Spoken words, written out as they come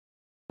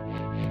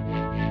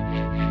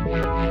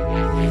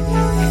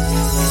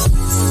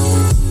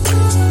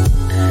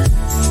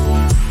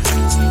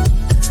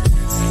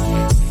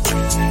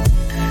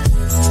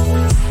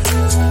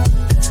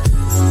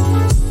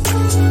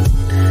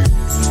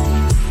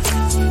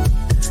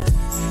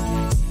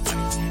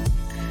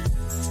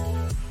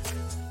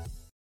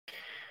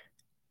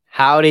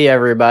Howdy,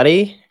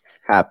 everybody.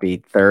 Happy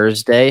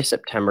Thursday,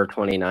 September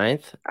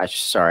 29th.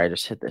 Sorry, I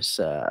just hit this.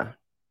 I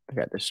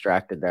got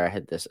distracted there.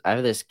 I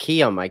have this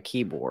key on my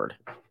keyboard.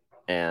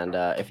 And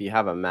if you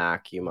have a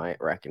Mac, you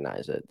might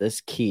recognize it.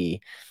 This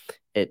key,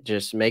 it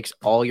just makes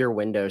all your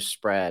windows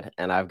spread.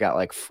 And I've got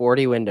like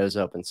 40 windows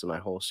open, so my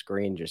whole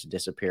screen just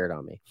disappeared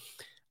on me.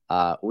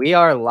 We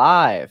are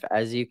live,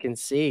 as you can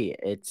see.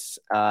 It's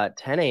 10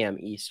 a.m.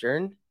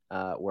 Eastern,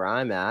 where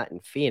I'm at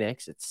in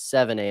Phoenix. It's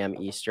 7 a.m.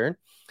 Eastern.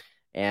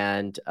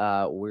 And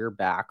we're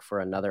back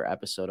for another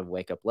episode of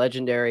Wake Up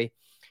Legendary.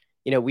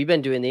 You know, we've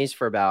been doing these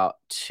for about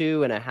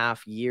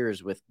 2.5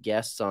 years with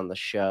guests on the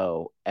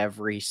show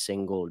every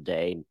single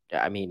day.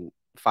 I mean,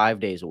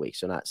 5 days a week,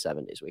 so not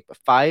 7 days a week, but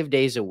 5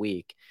 days a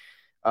week.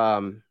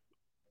 Dang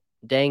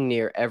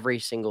near every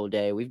single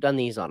day. We've done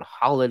these on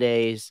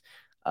holidays.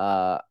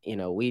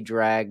 We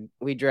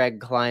drag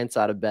clients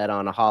out of bed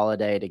on a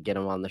holiday to get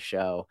them on the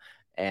show.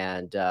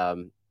 And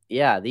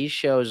yeah, these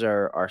shows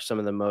are some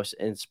of the most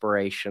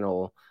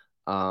inspirational,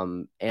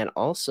 and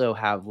also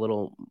have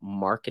little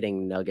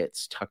marketing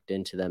nuggets tucked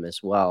into them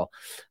as well.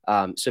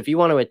 So if you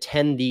want to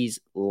attend these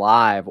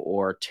live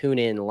or tune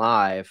in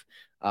live,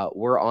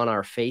 we're on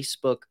our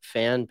Facebook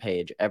fan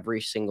page every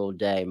single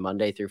day,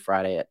 Monday through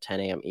Friday at 10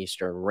 a.m.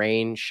 Eastern.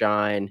 Rain,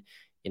 shine,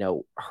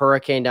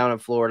 hurricane down in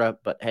Florida.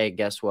 But hey,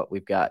 guess what?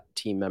 We've got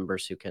team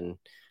members who can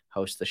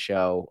host the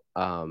show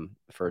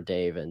for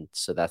Dave. And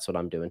so that's what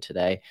I'm doing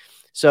today.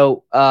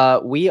 So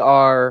we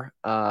are,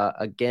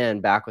 again,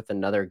 back with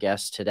another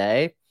guest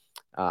today.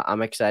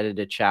 I'm excited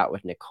to chat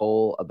with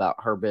Nicole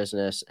about her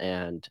business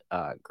and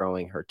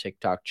growing her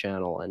TikTok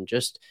channel and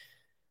just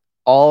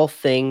all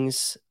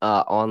things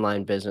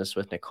online business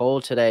with Nicole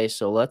today.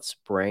 So let's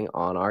bring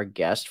on our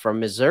guest from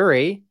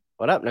Missouri.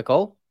 What up,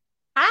 Nicole?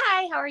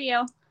 Hi, how are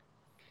you?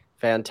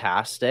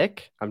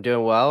 Fantastic. I'm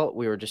doing well.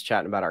 We were just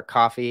chatting about our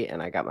coffee,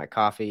 and I got my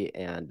coffee,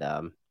 and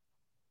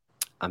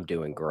I'm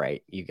doing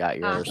great. You got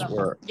yours.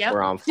 Awesome.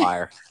 We're on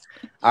fire.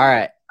 All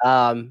right.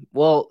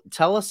 Well,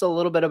 tell us a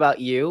little bit about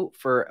you.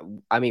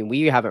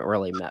 We haven't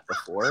really met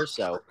before,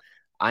 so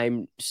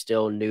I'm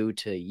still new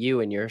to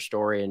you and your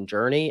story and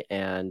journey,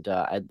 and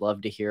I'd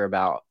love to hear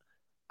about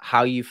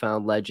how you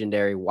found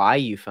Legendary, why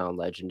you found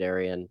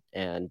Legendary,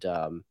 and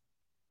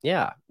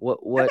yeah,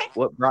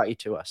 what brought you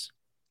to us?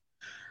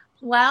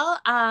 Well,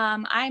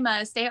 I'm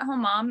a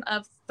stay-at-home mom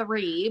of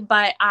 3,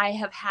 but I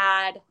have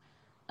had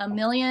a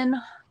million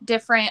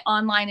different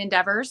online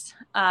endeavors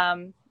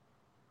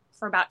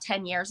for about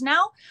 10 years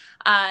now.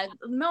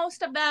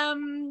 Most of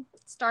them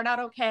start out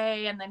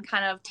okay and then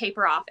kind of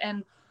taper off.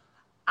 And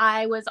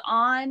I was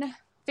on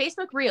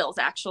Facebook Reels,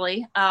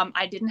 actually.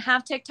 I didn't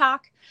have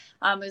TikTok.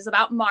 It was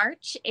about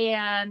March,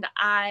 and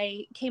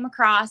I came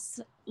across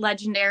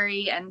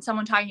Legendary and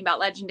someone talking about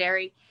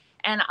Legendary.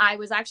 And I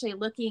was actually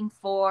looking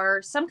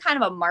for some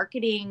kind of a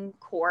marketing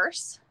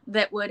course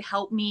that would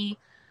help me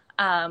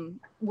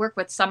work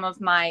with some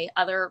of my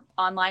other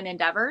online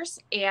endeavors.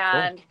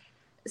 And Cool.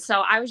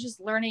 So I was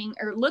just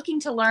looking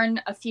to learn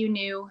a few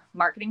new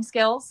marketing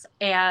skills.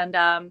 And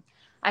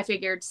I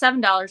figured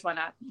 $7, why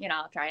not?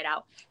 I'll try it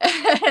out,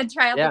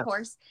 try out the Yeah.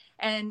 course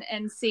and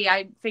see.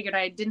 I figured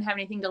I didn't have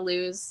anything to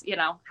lose.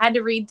 Had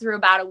to read through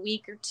about a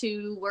week or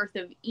two worth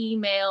of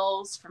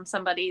emails from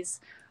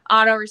somebody's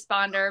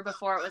autoresponder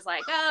before it was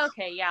like, oh,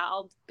 okay, yeah,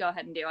 I'll go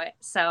ahead and do it.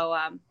 So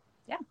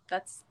yeah,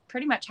 that's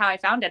pretty much how I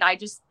found it. I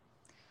just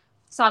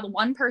saw the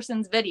one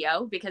person's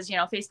video because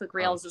Facebook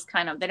Reels is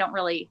kind of, they don't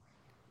really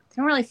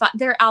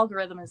their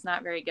algorithm is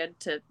not very good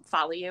to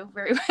follow you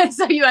very well,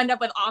 so you end up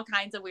with all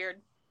kinds of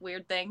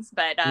weird things.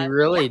 But You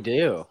really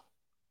do.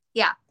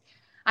 yeah,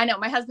 I know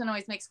my husband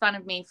always makes fun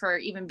of me for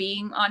even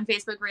being on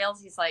Facebook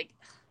Reels. He's like,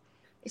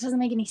 it doesn't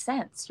make any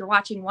sense. You're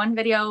watching one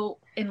video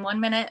in 1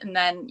 minute and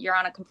then you're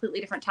on a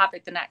completely different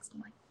topic the next. I'm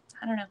like,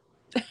 I don't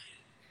know.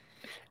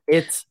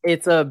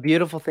 It's a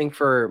beautiful thing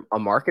for a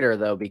marketer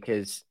though,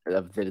 because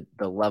of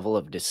the level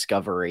of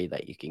discovery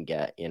that you can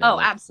get, Oh, It's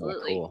kinda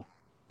absolutely. cool.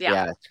 Yeah.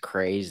 Yeah, it's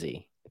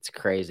crazy. It's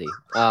crazy.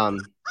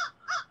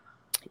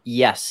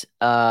 Yes,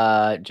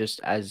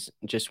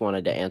 just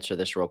wanted to answer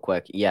this real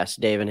quick. Yes,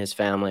 Dave and his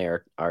family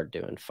are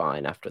doing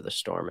fine after the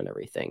storm and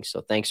everything. So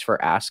thanks for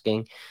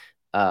asking,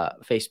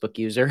 Facebook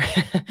user.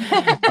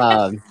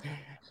 Um,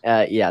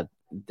 yeah,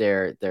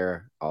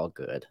 they're all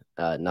good.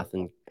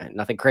 Nothing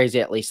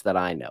crazy, at least that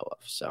I know of.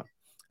 So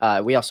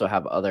we also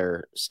have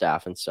other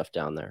staff and stuff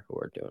down there who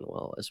are doing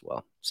well as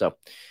well. So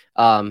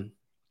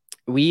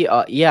we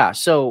yeah,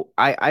 so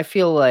I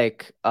feel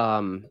like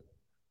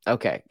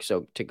okay,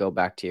 so to go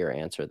back to your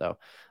answer though,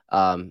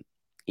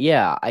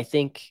 yeah, I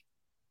think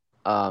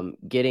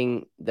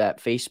getting that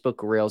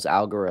Facebook Reels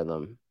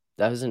algorithm,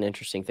 that was an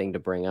interesting thing to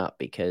bring up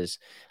because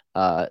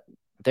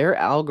their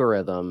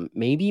algorithm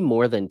maybe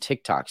more than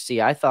TikTok.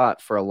 See, I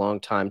thought for a long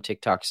time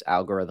TikTok's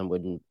algorithm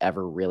wouldn't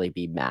ever really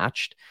be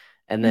matched.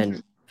 And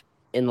then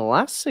in the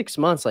last 6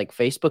 months, like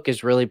Facebook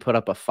has really put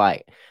up a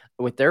fight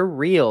with their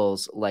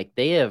reels. Like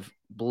they have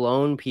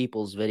blown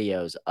people's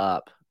videos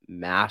up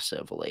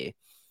massively.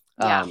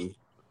 Yeah.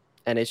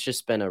 And it's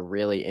just been a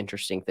really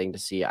interesting thing to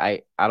see.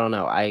 I don't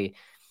know.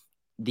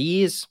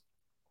 these,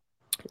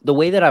 the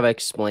way that I've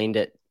explained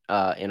it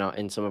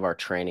in some of our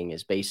training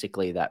is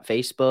basically that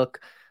Facebook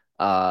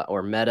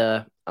or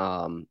Meta,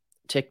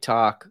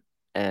 TikTok,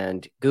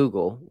 and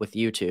Google with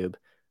YouTube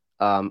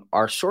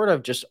are sort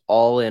of just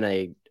all in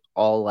a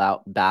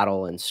all-out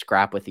battle and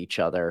scrap with each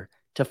other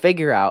to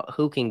figure out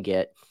who can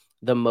get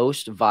the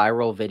most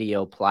viral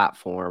video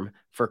platform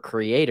for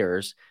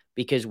creators,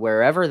 because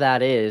wherever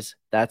that is,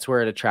 that's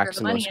where it attracts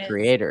the most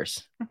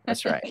creators.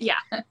 That's right. Yeah.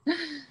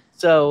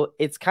 So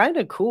it's kind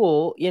of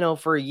cool,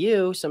 for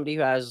you, somebody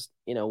who has,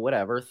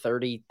 whatever,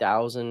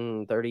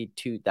 30,000,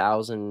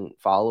 32,000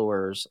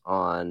 followers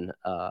on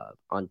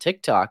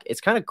TikTok.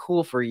 It's kind of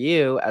cool for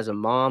you as a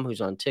mom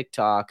who's on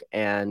TikTok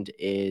and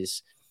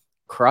is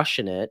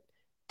crushing it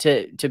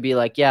to be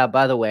like, yeah,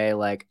 by the way,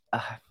 like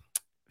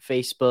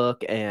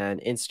Facebook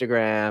and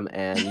Instagram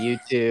and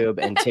YouTube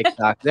and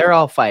TikTok, they're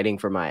all fighting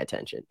for my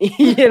attention.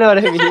 You know what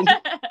I mean?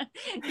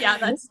 Yeah,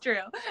 that's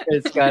true.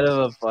 It's kind of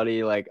a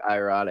funny, like,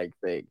 ironic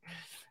thing.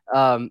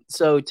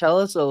 So tell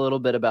us a little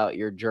bit about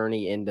your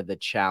journey into the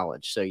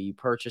challenge. So you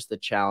purchase the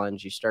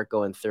challenge, you start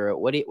going through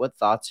it. What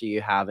thoughts are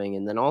you having?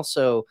 And then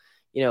also,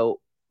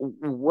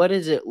 what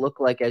does it look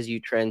like as you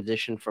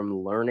transition from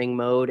learning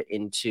mode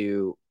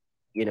into,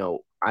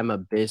 I'm a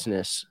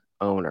business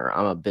owner,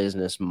 I'm a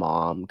business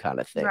mom kind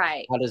of thing?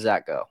 Right. How does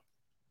that go?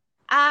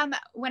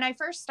 When I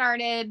first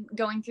started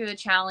going through the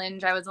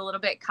challenge, I was a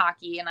little bit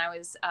cocky, and I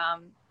was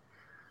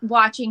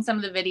watching some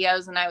of the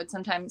videos, and I would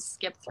sometimes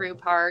skip through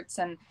parts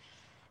and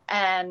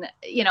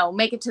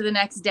make it to the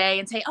next day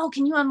and say, oh,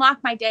 can you unlock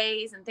my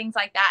days and things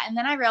like that. And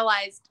then I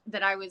realized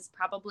that I was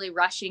probably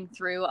rushing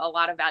through a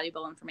lot of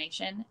valuable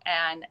information.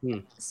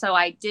 And so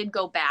I did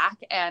go back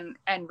and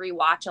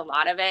rewatch a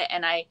lot of it.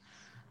 And I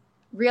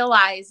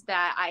realized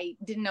that I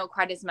didn't know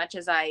quite as much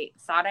as I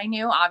thought I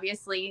knew.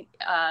 Obviously,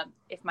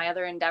 if my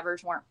other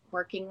endeavors weren't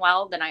working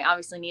well, then I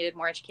obviously needed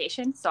more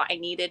education. So I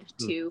needed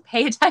to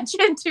pay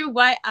attention to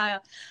what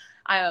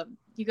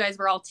you guys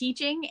were all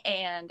teaching.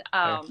 And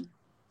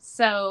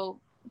so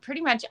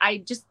pretty much I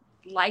just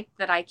like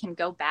that I can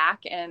go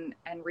back and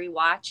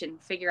rewatch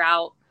and figure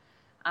out,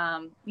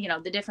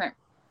 the different,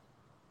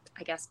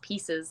 I guess,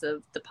 pieces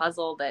of the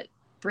puzzle that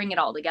bring it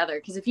all together.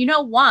 Because if you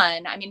know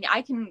one, I mean,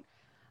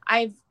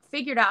 I've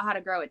figured out how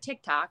to grow a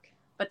TikTok,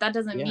 but that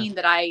doesn't mean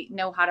that I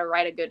know how to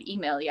write a good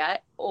email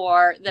yet,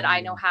 or that I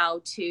know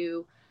how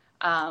to,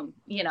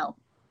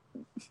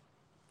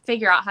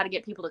 figure out how to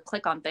get people to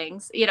click on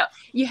things.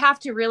 You have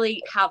to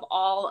really have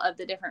all of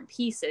the different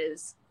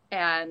pieces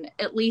and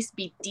at least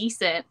be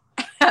decent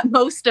at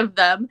most of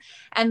them.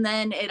 And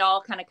then it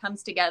all kind of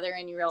comes together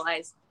and you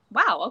realize,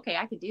 wow, okay,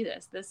 I could do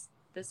this. This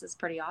is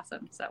pretty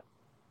awesome. So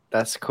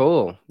that's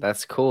cool.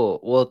 That's cool.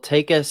 Well,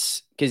 take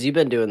us, because you've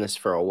been doing this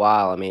for a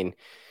while. I mean,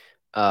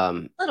 a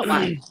little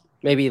while.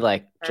 Maybe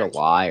like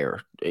July or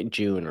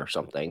June or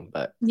something.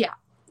 But yeah,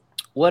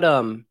 what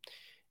in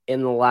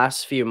the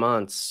last few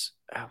months,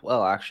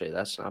 well, actually,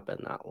 that's not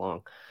been that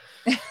long.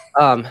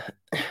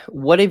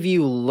 What have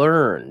you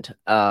learned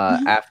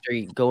after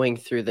going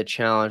through the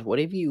challenge? What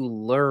have you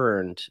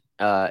learned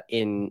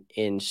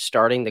in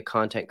starting the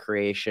content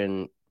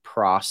creation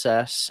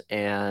process?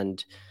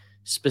 And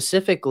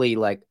specifically,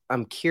 like,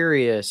 I'm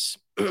curious,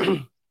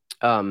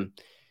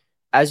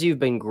 as you've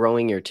been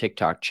growing your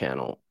TikTok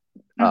channel,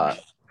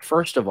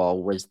 first of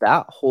all, was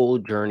that whole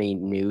journey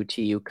new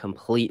to you,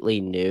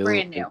 completely new?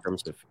 Brand new. In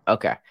terms of,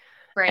 okay.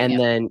 Brand new.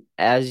 Then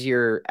as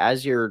you're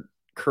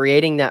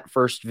creating that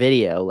first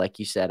video, like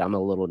you said, I'm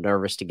a little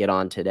nervous to get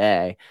on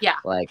today. Yeah.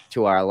 Like,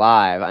 to our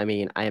live. I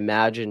mean, I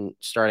imagine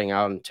starting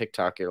out on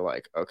TikTok, you're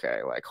like,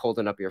 okay, like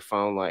holding up your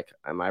phone, like,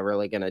 am I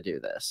really going to do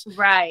this?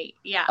 Right.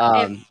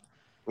 Yeah.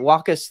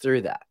 Walk us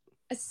through that.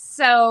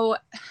 So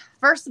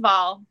first of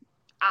all,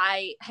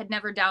 I had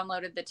never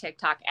downloaded the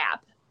TikTok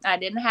app. I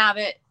didn't have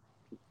it.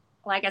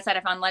 Like I said, I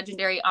found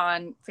Legendary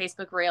on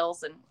Facebook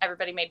Reels and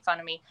everybody made fun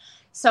of me.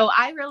 So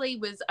I really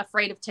was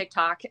afraid of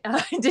TikTok.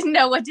 I didn't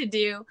know what to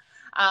do.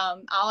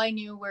 All I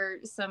knew were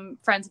some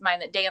friends of mine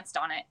that danced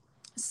on it.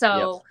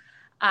 So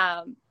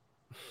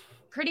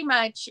pretty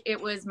much it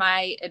was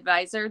my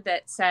advisor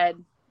that said,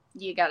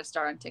 you got to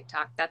start on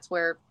TikTok. That's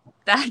where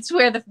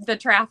the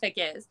traffic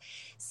is.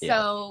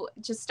 So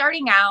just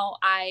starting out,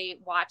 I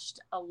watched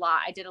a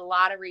lot. I did a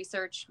lot of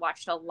research,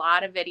 watched a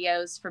lot of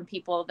videos from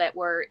people that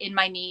were in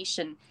my niche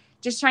and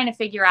just trying to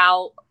figure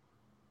out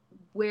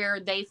where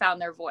they found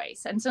their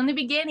voice. And so in the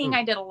beginning,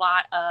 I did a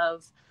lot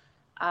of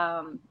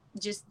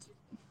just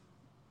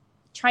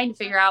trying to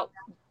figure out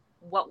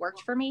what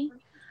worked for me.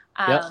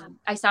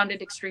 I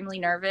sounded extremely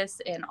nervous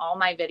in all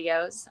my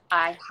videos.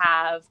 I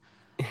have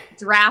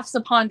drafts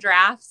upon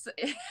drafts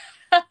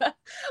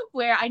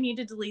where I need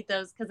to delete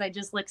those because I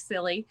just look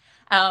silly.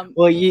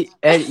 Well, you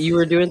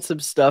were doing some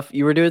stuff.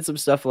 You were doing some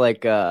stuff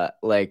like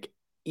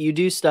you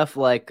do stuff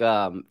like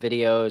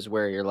videos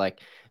where you're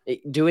like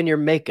doing your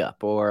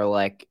makeup or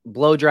like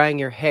blow drying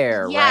your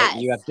hair, right? Yes.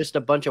 You have just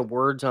a bunch of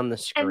words on the And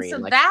screen. so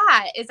Like,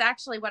 that is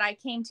actually what I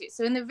came to.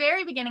 So in the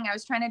very beginning, I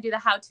was trying to do the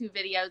how-to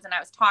videos and I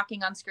was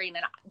talking on screen,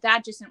 and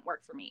that just didn't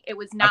work for me. It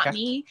was not okay.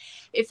 me.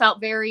 It felt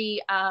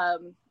very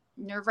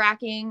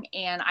nerve-wracking,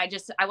 and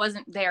I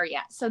wasn't there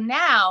yet. So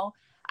now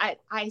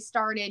I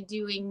started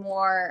doing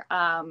more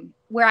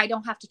where I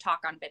don't have to talk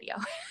on video.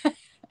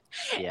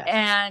 Yes.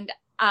 And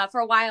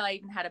for a while, I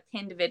even had a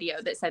pinned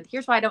video that said,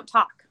 "Here's why I don't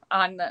talk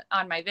on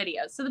my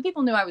videos," so the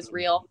people knew I was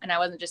real and I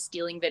wasn't just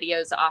stealing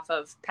videos off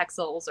of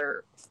Pexels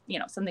or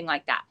something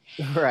like that.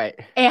 Right.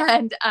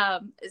 And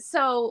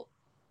so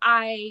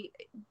I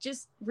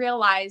just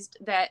realized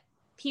that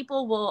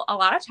people will a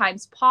lot of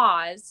times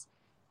pause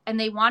and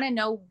they want to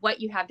know what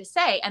you have to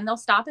say, and they'll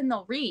stop and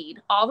they'll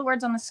read all the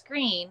words on the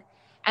screen,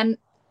 and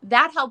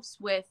that helps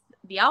with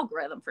the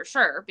algorithm for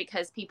sure,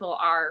 because people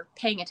are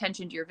paying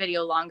attention to your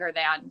video longer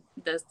than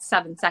the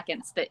 7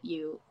 seconds that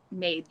you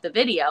made the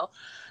video.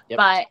 Yep.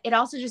 But it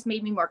also just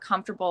made me more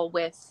comfortable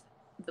with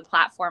the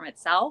platform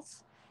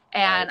itself.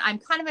 And right. I'm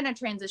kind of in a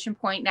transition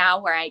point now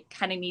where I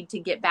kind of need to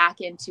get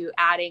back into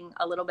adding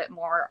a little bit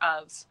more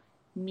of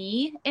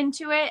me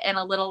into it and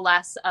a little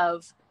less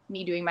of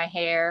me doing my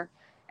hair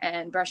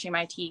and brushing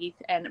my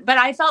teeth. But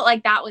I felt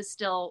like that was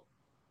still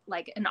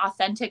like an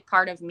authentic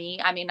part of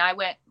me. I mean,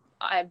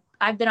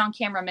 I've been on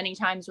camera many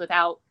times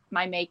without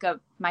my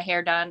makeup, my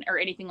hair done, or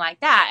anything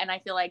like that. And I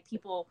feel like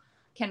people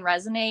can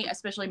resonate,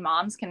 especially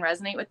moms can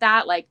resonate with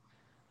that. Like,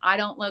 I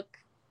don't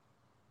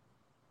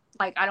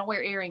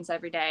wear earrings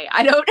every day.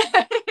 I don't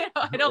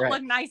right.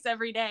 look nice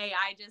every day.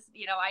 I just,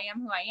 I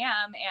am who I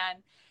am.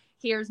 And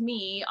here's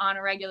me on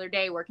a regular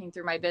day working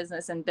through my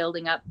business and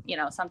building up,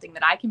 something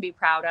that I can be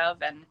proud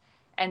of,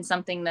 and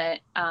something that,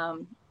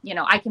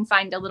 I can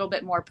find a little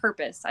bit more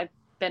purpose. I've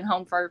been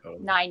home for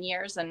 9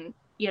 years, and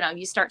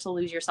you start to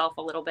lose yourself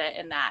a little bit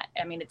in that.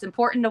 I mean, it's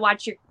important to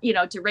watch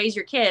to raise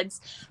your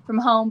kids from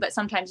home, but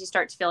sometimes you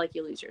start to feel like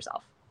you lose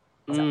yourself.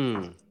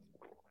 So.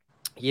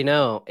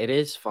 It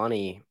is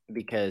funny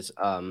because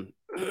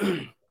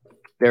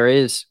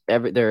there's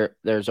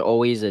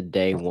always a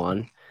day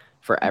one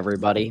for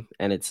everybody,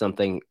 and it's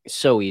something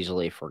so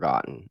easily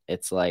forgotten.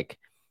 It's like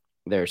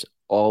there's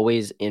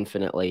always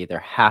there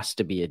has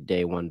to be a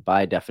day one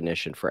by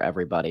definition for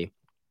everybody.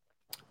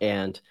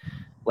 And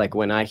like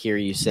when I hear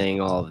you saying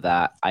all of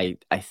that, I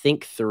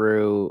think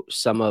through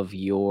some of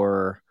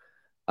your,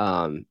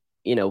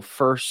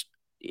 first,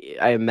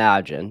 I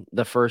imagine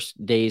the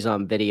first days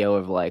on video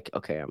of like,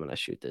 okay, I'm going to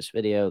shoot this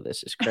video.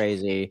 This is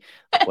crazy.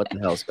 What the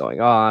hell's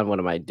going on? What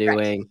am I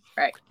doing?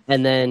 Right.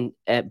 And then,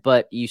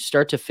 but you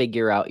start to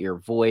figure out your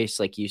voice,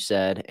 like you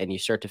said, and you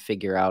start to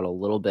figure out a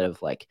little bit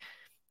of like,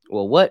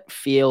 well, what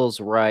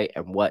feels right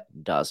and what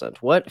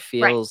doesn't? What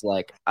feels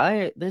like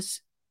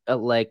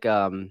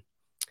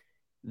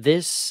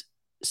this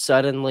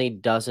suddenly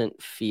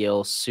doesn't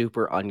feel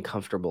super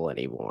uncomfortable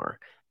anymore.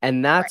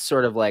 And that's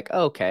sort of like,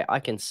 okay, I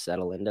can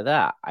settle into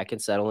that. I can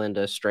settle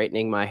into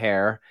straightening my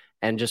hair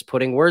and just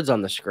putting words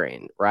on the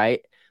screen,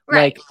 right?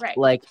 Right.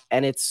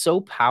 And it's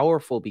so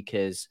powerful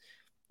because,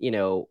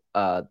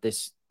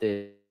 this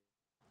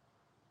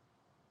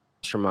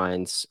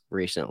masterminds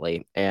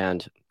recently,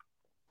 and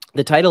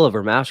the title of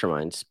her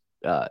masterminds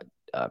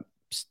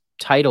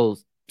title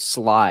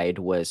slide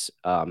was,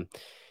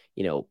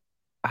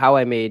 how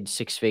I made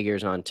 6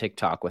 figures on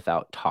TikTok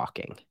without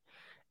talking.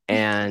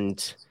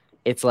 And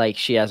it's like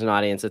she has an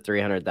audience of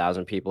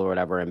 300,000 people or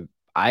whatever. And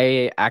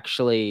I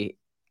actually,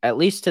 at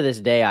least to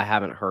this day, I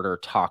haven't heard her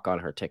talk on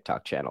her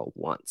TikTok channel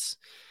once.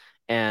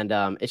 And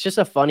it's just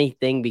a funny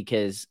thing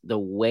because the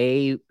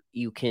way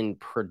you can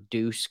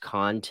produce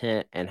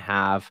content and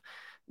have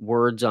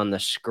words on the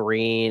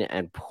screen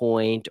and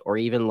point, or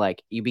even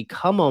like you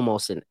become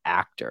almost an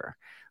actor,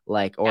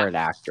 like, or an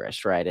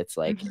actress, right? It's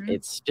like,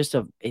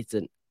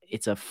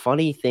 it's a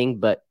funny thing,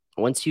 but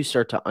once you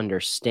start to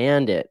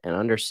understand it and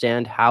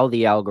understand how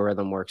the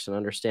algorithm works and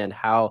understand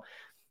how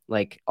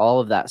like all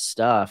of that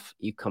stuff,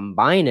 you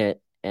combine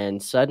it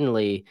and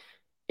suddenly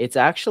it's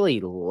actually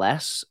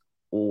less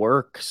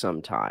work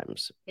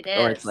sometimes. It is.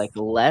 Or it's like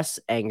less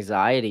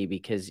anxiety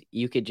because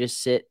you could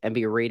just sit and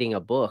be reading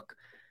a book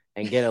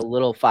and get a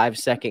little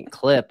 5-second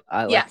clip.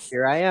 Like,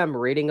 here I am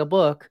reading a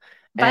book.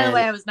 By the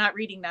way, I was not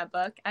reading that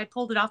book. I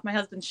pulled it off my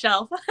husband's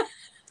shelf.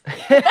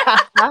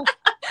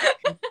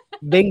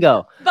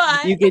 Bingo.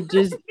 But you could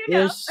just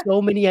there's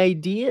so many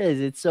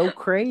ideas. It's so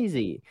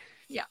crazy.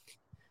 Yeah.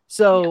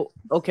 So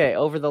okay,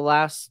 over the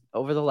last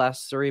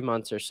 3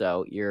 months or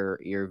so,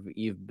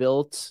 you've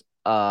built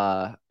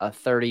a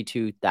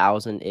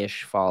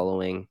 32,000-ish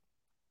following,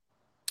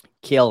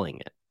 killing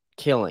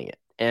it.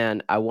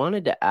 And I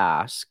wanted to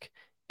ask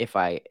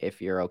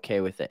if you're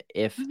okay with it.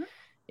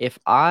 If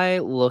I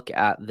look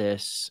at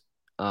this,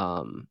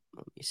 let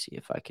me see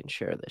if I can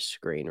share this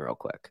screen real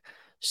quick.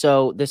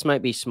 So this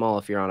might be small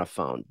if you're on a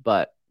phone,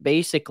 but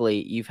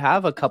basically you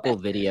have a couple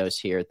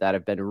videos here that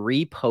have been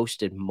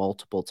reposted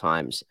multiple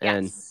times.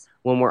 And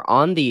when we're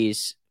on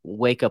these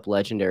wake up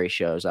legendary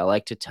shows, I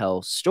like to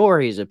tell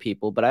stories of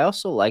people, but I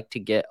also like to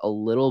get a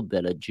little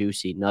bit of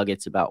juicy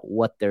nuggets about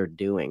what they're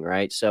doing,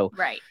 right?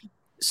 Right.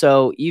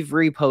 So you've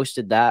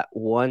reposted that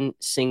one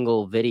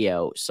single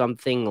video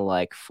something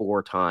like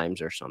 4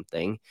 times or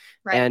something.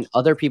 Right. And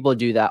other people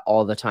do that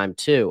all the time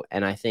too.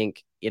 And I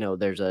think,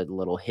 there's a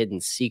little hidden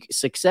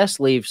success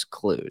leaves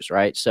clues,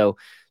 right? So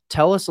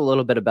tell us a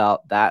little bit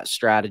about that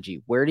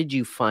strategy. Where did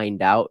you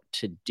find out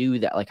to do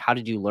that? Like, how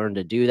did you learn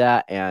to do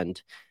that?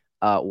 And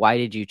why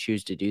did you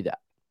choose to do that?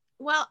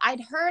 Well, I'd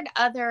heard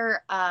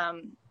other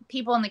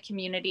people in the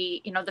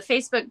community, the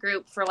Facebook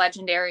group for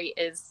Legendary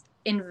is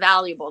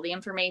invaluable, the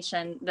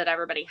information that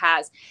everybody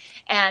has.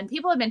 And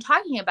people have been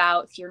talking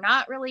about, if you're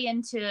not really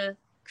into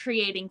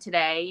creating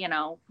today,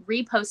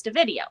 repost a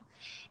video.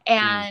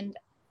 And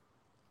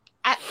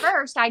at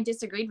first I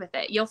disagreed with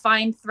it. You'll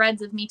find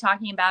threads of me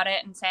talking about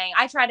it and saying,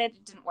 I tried it,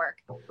 it didn't work.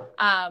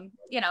 And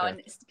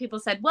people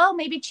said, well,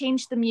 maybe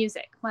change the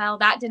music. Well,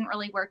 that didn't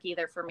really work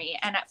either for me.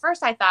 And at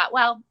first I thought,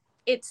 well,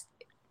 it's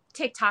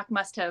TikTok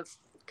must have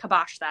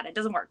kiboshed that. It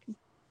doesn't work.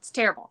 It's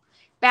terrible.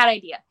 Bad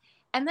idea.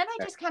 And then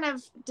I just kind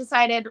of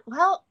decided,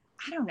 well,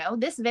 I don't know,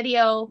 this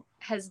video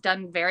has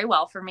done very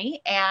well for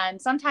me.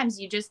 And sometimes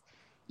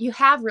you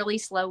have really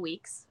slow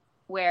weeks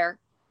where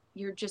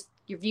your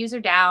views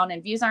are down,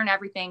 and views aren't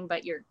everything,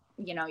 but your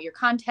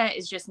content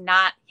is just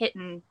not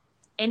hitting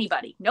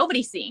anybody.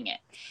 Nobody's seeing it.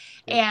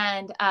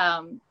 Yeah.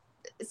 And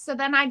so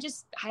then I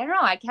don't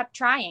know, I kept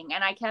trying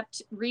and I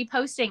kept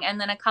reposting,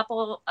 and then a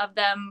couple of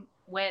them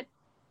went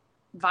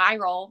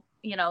viral,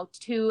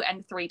 2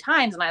 and 3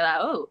 times. And I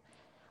thought, oh,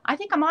 I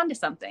think I'm onto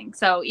something.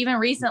 So even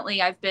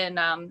recently I've been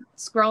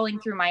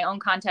scrolling through my own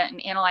content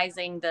and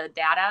analyzing the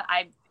data.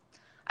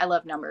 I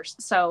love numbers.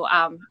 So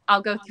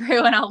I'll go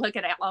through and I'll look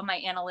at all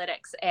my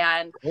analytics,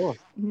 and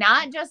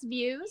not just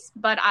views,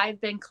 but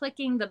I've been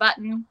clicking the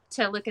button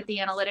to look at the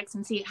analytics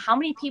and see how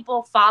many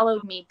people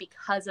followed me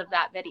because of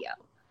that video.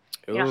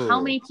 How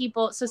many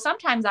people. So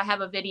sometimes I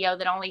have a video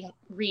that only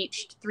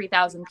reached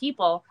 3,000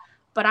 people,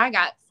 but I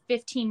got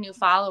 15 new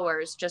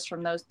followers just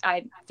from those.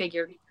 I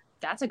figured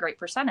that's a great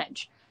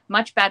percentage,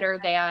 much better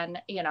than,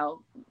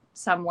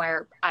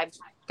 somewhere I've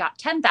got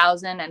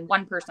 10,000 and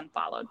one person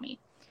followed me.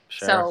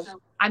 Sure. So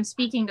I'm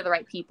speaking to the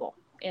right people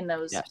in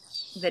those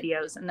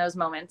videos and those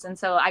moments. And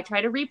so I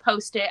try to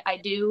repost it. I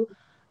do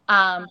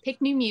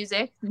pick new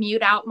music,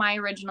 mute out my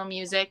original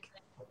music,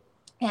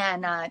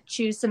 and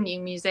choose some new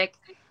music.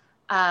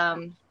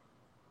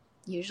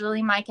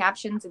 Usually my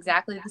caption's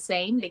exactly the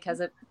same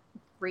because it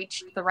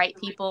reached the right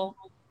people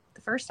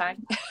the first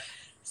time.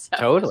 So,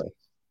 totally.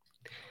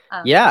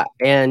 Yeah.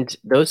 And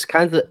those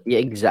kinds of,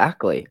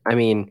 exactly. I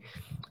mean,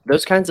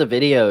 those kinds of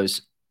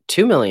videos,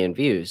 2 million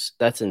views.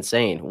 That's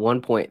insane.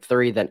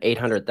 1.3, then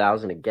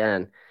 800,000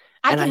 again.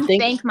 I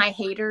think thank my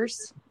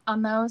haters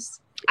on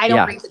those. I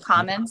don't read the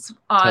comments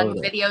on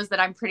videos that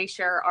I'm pretty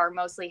sure are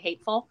mostly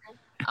hateful.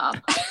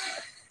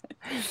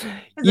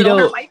 It'll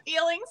hurt my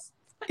feelings.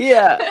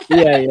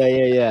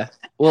 Yeah.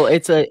 Well,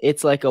 it's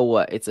like a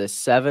what? It's a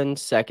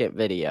 7-second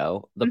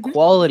video. The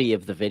quality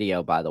of the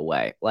video, by the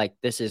way, like,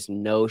 this is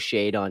no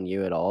shade on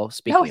you at all.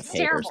 Speaking of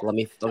haters, terrible. let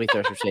me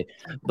throw some shade.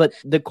 But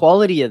the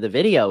quality of the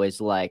video is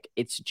like,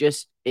 it's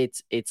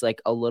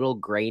like a little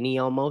grainy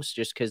almost,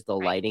 just because the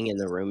lighting in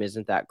the room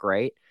isn't that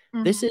great.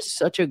 This is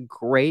such a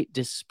great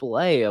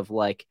display of,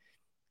 like,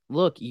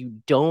 look, you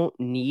don't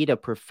need a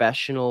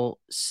professional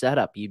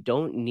setup. You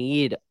don't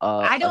need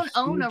I don't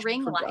own a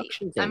ring light.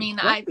 I mean,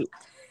 I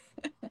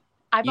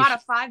bought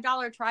a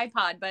 $5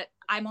 tripod, but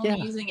I'm only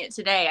using it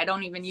today. I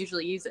don't even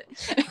usually use it.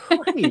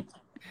 Right.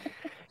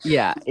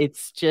 Yeah,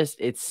 it's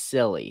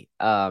silly.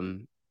 But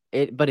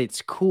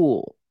it's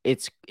cool.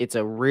 It's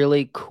a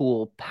really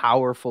cool,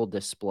 powerful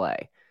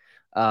display.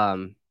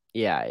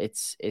 Yeah,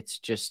 it's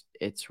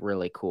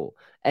really cool.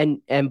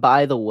 And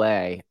by the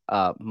way,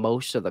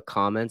 most of the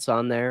comments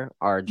on there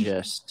are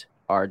just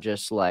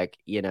like,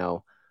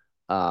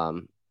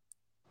 I'm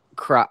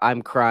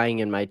crying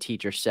in my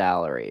teacher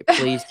salary.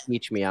 Please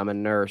teach me. I'm a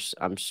nurse.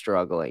 I'm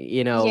struggling.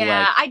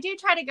 Yeah, I do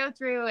try to go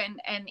through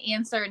and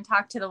answer and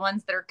talk to the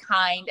ones that are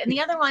kind. And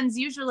the other ones,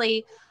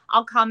 usually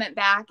I'll comment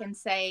back and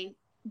say,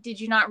 did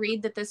you not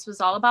read that this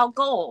was all about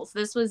goals?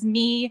 This was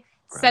me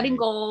setting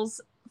goals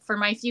for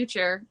my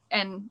future,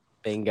 and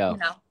bingo.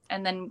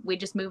 And then we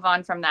just move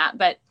on from that.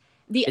 But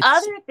the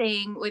other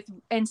thing with,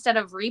 instead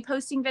of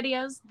reposting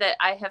videos, that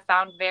I have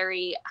found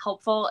very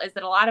helpful is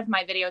that a lot of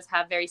my videos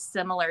have very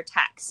similar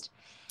text.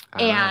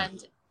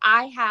 And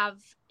I have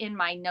in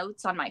my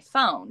notes on my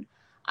phone,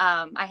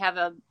 I have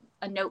a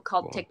note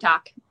called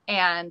TikTok,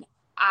 and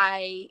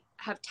I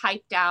have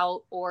typed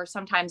out, or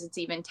sometimes it's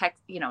even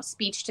text,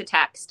 speech to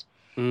text.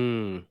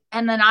 And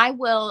then I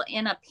will,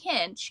 in a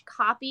pinch,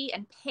 copy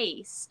and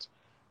paste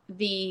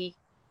the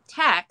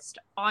text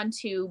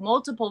onto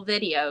multiple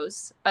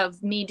videos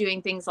of me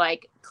doing things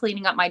like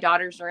cleaning up my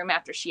daughter's room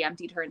after she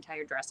emptied her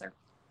entire dresser.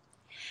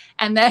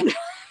 And then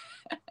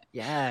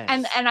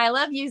and I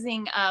love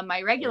using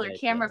my regular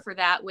camera for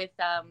that with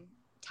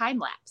time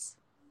lapse.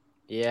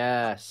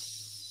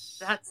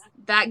 Yes.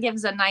 That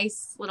gives a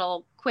nice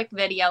little quick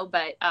video,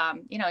 but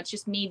it's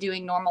just me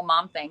doing normal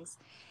mom things.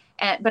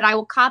 But I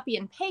will copy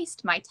and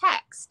paste my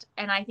text.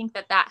 And I think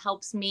that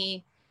helps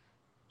me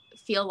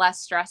feel less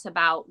stress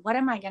about what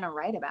am I going to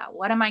write about?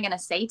 What am I going to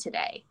say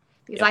today?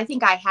 Because I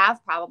think I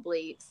have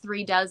probably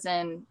 3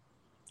 dozen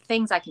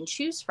things I can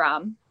choose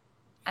from.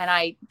 And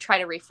I try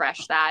to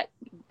refresh that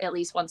at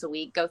least once a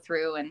week, go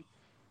through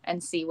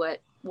and see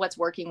what's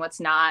working, what's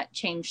not,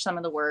 change some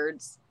of the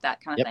words, that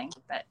kind of thing.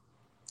 But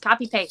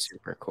copy paste.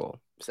 Super cool.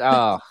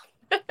 Oh,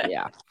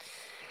 yeah.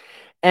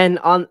 And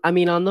on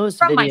those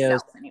from videos,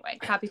 myself anyway,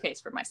 copy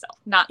paste for myself,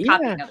 not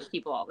copying other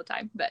people all the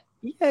time. But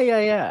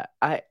yeah.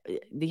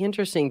 The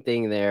interesting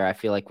thing there, I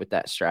feel like with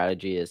that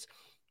strategy is,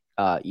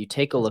 you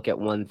take a look at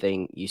one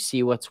thing, you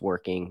see what's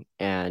working,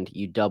 and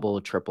you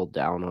double, triple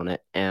down on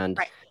it. And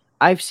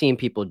I've seen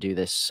people do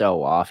this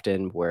so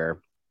often where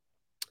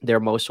their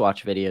most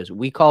watched videos,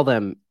 we call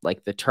them,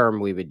 like, the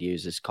term we would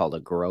use is called a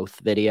growth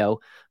video.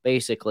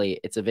 Basically,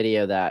 it's a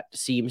video that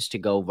seems to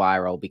go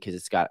viral because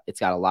it's got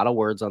a lot of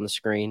words on the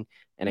screen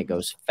and it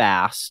goes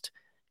fast.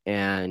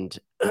 And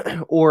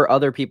or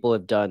other people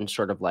have done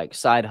sort of like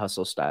side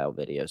hustle style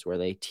videos where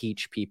they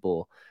teach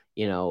people,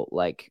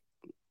 like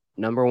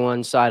number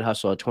one side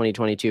hustle of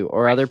 2022,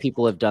 or other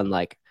people have done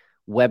like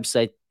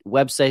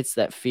websites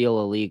that feel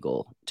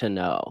illegal to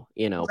know,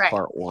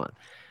 part 1.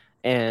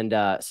 And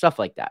stuff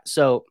like that.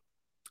 So,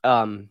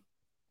 no,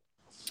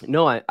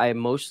 I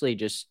mostly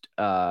just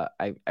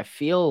I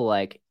feel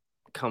like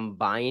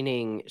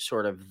combining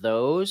sort of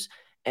those,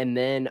 and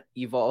then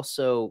you've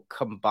also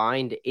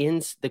combined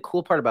in the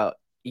cool part about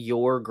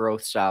your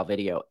growth style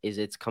video is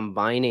it's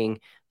combining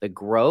the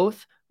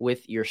growth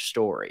with your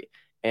story,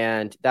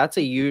 and that's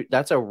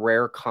a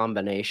rare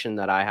combination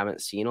that I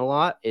haven't seen a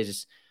lot.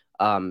 Is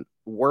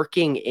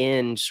working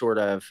in sort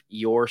of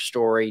your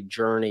story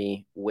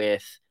journey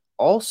with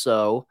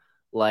also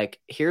like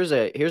here's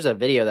a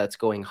video that's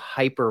going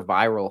hyper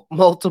viral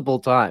multiple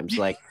times,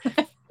 like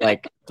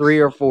 3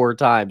 or 4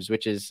 times,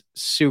 which is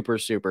super,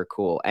 super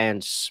cool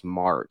and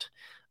smart.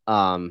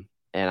 And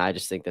I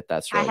just think that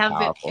that's really powerful.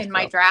 I have it in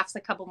my drafts a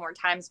couple more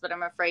times, but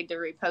I'm afraid to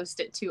repost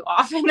it too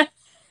often.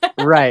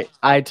 Right.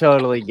 I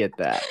totally get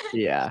that.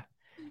 Yeah.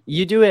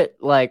 You do it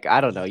like,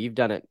 I don't know, you've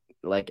done it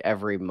like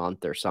every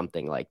month or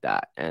something like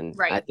that. And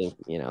I think,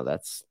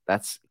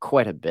 that's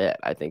quite a bit.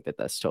 I think that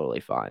that's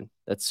totally fine.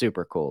 That's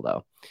super cool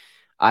though.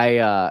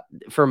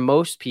 For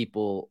most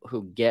people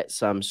who get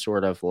some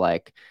sort of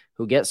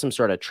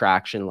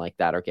traction like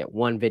that, or get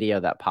one video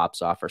that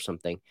pops off or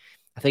something,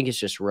 I think it's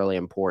just really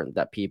important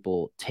that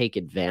people take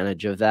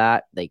advantage of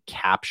that. They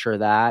capture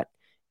that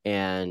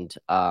and,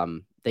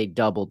 they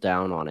double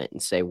down on it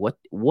and say, what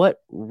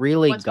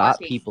really got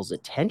people's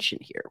attention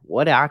here?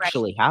 What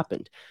actually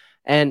happened?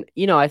 And,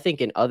 I think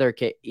in other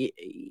cases,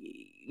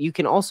 you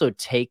can also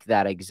take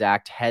that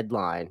exact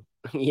headline,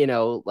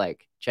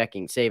 like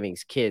checking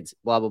savings, kids,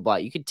 blah, blah, blah.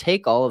 You could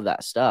take all of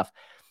that stuff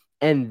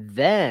and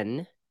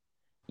then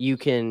you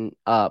can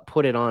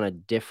put it on a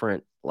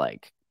different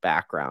like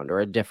background or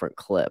a different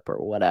clip or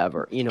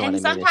whatever. You know what I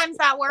mean? Sometimes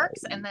that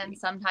works and then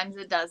sometimes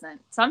it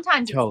doesn't.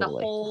 Sometimes it's the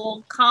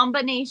whole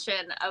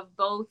combination of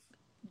both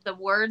the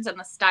words and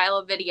the style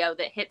of video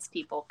that hits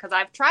people. Because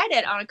I've tried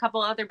it on a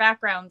couple other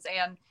backgrounds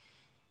and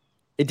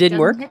it didn't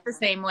work. Didn't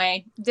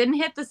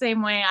hit the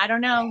same way. I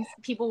don't know.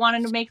 People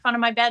wanted to make fun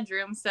of my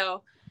bedroom,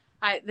 so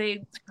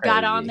they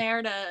got on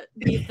there to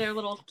be their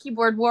little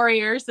keyboard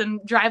warriors and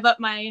drive up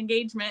my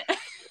engagement.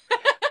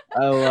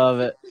 I love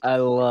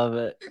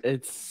it.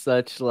 It's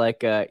such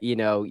like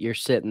you're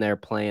sitting there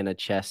playing a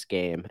chess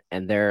game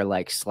and they're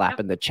like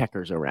slapping the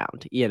checkers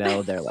around.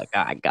 They're like,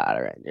 I got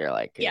her, and you're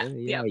like,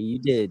 yeah, you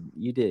did,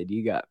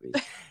 you got me.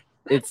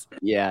 It's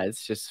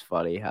just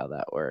funny how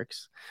that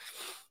works.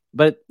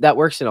 But that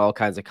works in all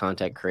kinds of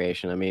content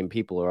creation. I mean,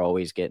 people are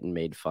always getting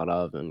made fun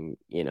of and,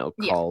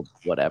 called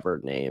whatever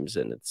names.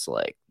 And it's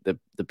like the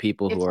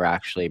people who are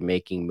actually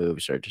making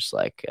moves are just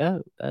like,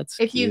 oh, that's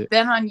If cute. You've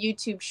been on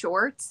YouTube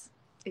Shorts,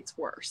 it's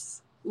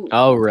worse. Ooh.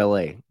 Oh,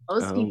 really?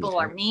 Those people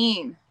are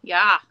mean.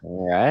 Yeah.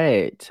 All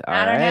right.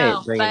 I don't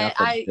know. Bringing up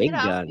the big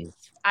guns.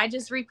 I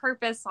just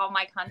repurpose all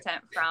my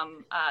content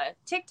from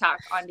TikTok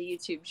onto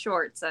YouTube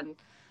Shorts. And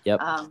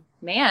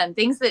man,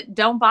 things that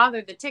don't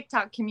bother the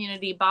TikTok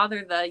community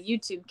bother the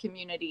YouTube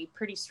community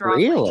pretty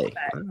strongly. Really?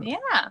 But,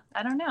 yeah,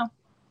 I don't know.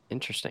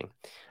 Interesting.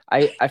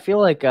 I feel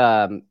like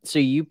so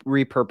you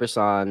repurpose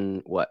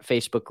on what,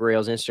 Facebook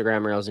Reels,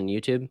 Instagram Reels, and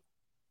YouTube?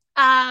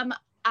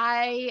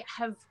 I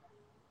have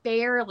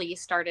barely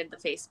started the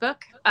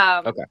Facebook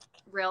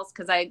Reels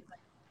because I've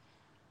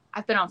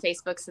been on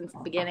Facebook since the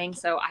beginning,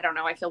 so I don't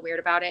know. I feel weird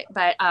about it,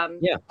 but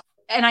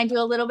and I do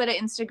a little bit of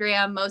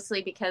Instagram,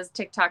 mostly because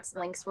TikTok's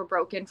links were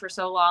broken for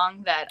so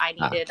long that I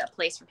needed a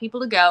place for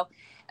people to go.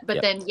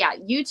 But then,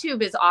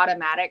 YouTube is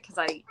automatic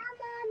because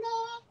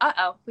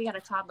we got a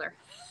toddler.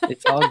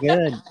 It's all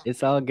good.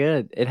 It's all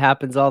good. It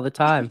happens all the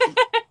time.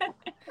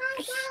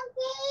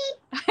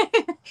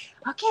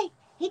 Okay.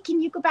 Hey,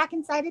 can you go back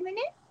inside a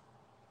minute?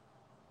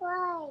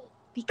 Why?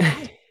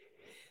 Because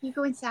you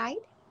go inside.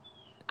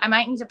 I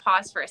might need to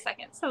pause for a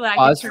second so that I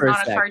Pause can for turn a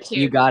on a sec. cartoon.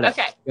 You got it.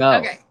 Okay. Go.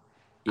 Okay.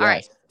 Yes, All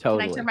right.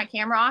 totally. Can I turn my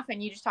camera off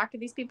and you just talk to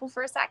these people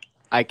for a sec?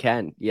 I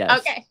can. Yes.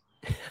 Okay.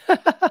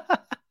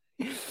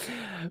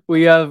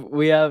 we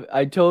have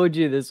I told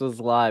you this was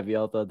live.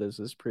 Y'all thought this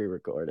was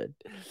pre-recorded.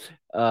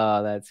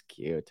 Oh, that's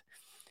cute.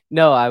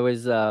 No, I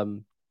was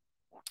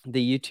the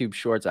YouTube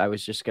shorts, I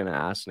was just gonna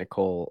ask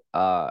Nicole,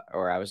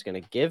 or I was gonna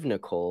give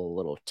Nicole a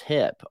little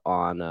tip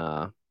on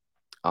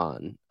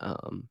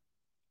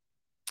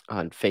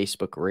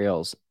Facebook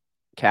Reels.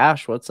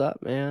 Cash, what's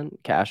up, man?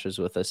 Cash was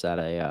with us at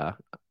a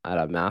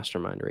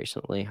mastermind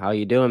recently. How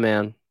you doing,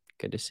 man?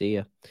 Good to see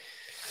you.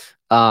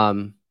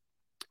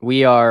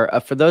 We are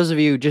for those of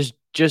you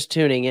just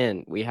tuning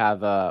in, we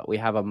have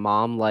a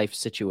mom life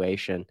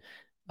situation.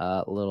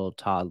 Little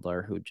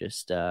toddler who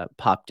just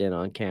popped in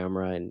on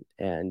camera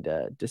and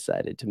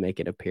decided to make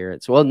an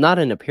appearance. Well, not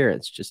an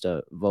appearance, just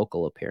a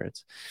vocal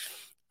appearance.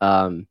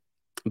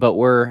 But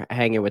we're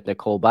hanging with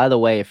Nicole. By the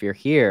way, if you're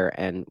here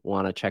and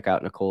want to check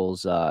out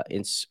Nicole's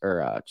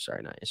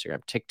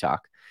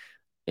TikTok,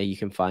 you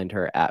can find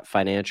her at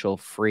Financial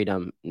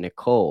Freedom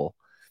Nicole.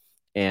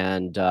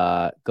 And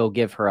go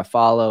give her a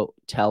follow.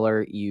 Tell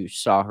her you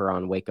saw her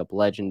on Wake Up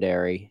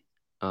Legendary.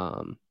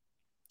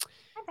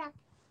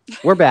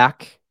 We're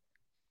back.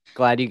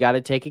 Glad you got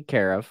it taken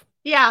care of.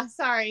 Yeah,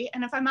 sorry.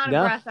 And if I'm out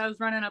of breath, I was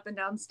running up and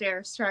down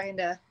stairs trying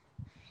to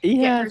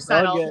get her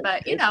settled.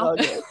 But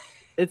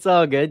it's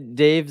all good.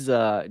 Dave's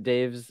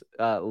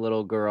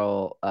little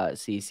girl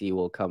Cece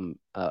will come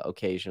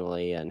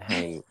occasionally and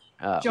hang.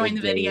 Join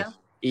the video.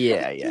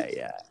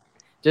 Yeah.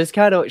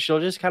 She'll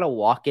just kind of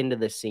walk into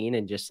the scene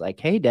and just like,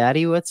 hey,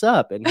 daddy, what's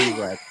up? And he's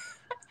like,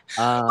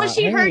 well,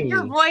 she heard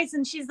your voice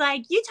and she's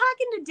like, you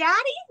talking to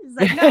daddy? It's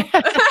like, no.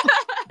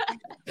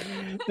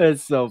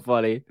 That's so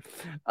funny.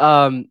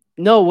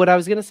 No, what I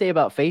was going to say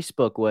about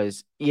Facebook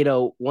was,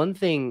 one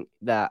thing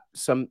that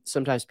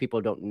sometimes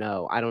people don't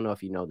know, I don't know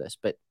if you know this,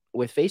 but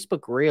with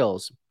Facebook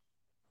Reels,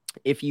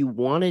 if you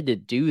wanted to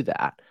do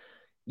that,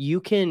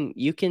 you can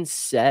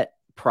set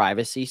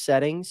privacy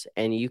settings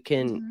and you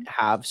can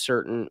have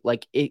certain,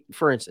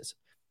 for instance,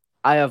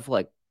 I have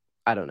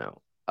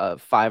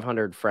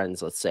 500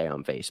 friends, let's say,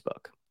 on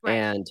Facebook, right.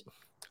 And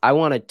I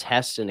want to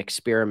test an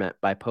experiment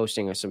by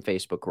posting some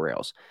Facebook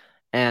Reels,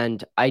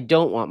 and I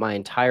don't want my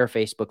entire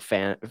Facebook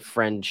friend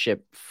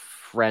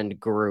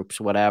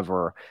groups,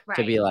 whatever,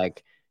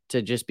 right.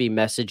 to just be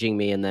messaging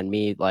me and then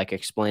me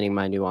explaining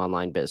my new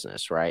online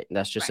business, right? And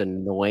that's just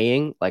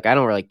annoying. I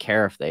don't really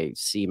care if they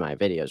see my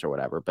videos or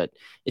whatever, but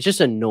it's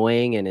just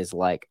annoying and is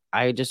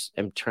I just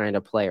am trying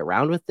to play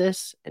around with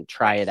this and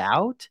try it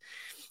out.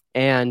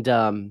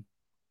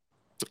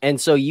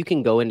 And so you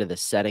can go into the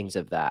settings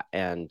of that.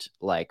 And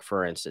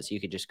for instance, you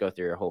could just go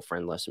through your whole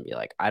friend list and be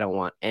like, I don't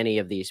want any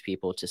of these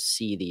people to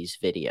see these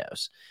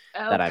videos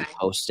that I'm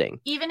posting.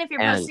 Even if you're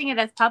posting it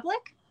as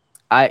public?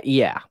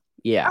 Yeah.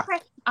 Okay.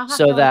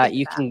 So that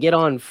you can get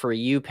on For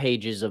You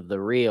pages of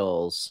the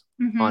Reels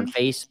on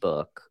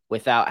Facebook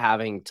without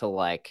having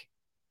to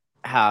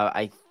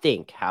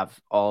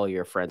have all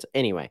your friends.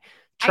 Anyway,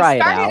 try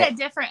it out. I started a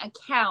different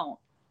account.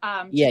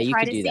 You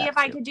try could to do see that if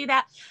I could do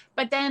that.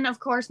 But then, of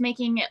course,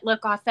 making it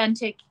look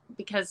authentic,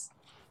 because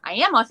I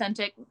am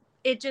authentic,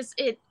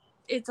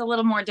 it's a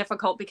little more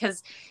difficult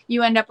because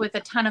you end up with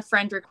a ton of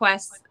friend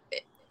requests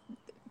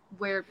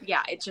where,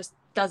 it just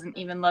doesn't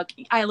even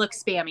I look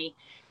spammy.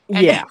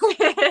 Yeah.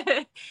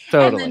 Totally.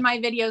 And then my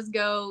videos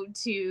go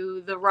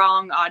to the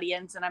wrong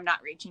audience and I'm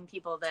not reaching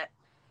people that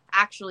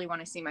actually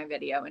want to see my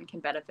video and can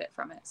benefit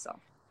from it. So.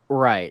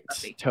 Right.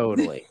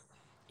 Totally.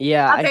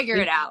 Yeah. I'll figure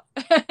it out.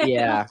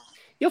 Yeah.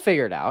 You'll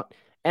figure it out.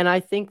 And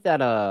I think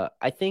that,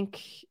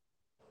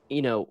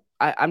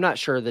 I'm not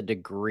sure the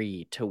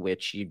degree to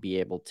which you'd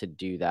be able to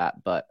do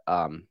that, but,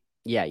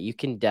 you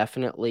can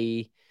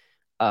definitely,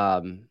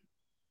 on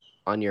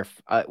your,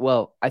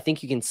 I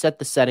think you can set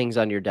the settings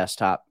on your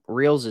desktop.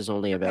 Reels is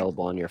only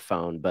available on your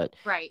phone, but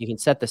you can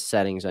set the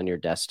settings on your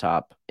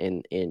desktop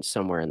in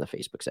somewhere in the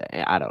Facebook setting.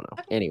 I don't know.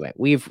 Okay. Anyway,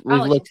 we've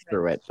looked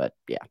through it, but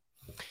yeah.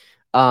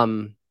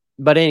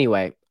 But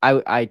anyway,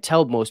 I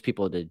tell most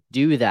people to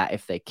do that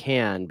if they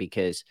can,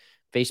 because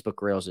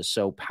Facebook Reels is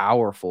so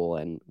powerful,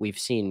 and we've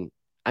seen,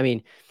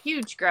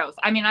 huge growth.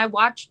 I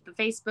watched the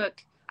Facebook.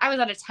 I was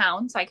out of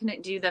town, so I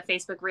couldn't do the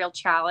Facebook Reel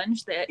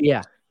challenge that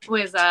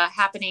was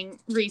happening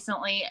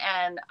recently,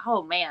 and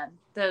oh man,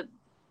 the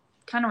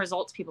kind of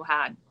results people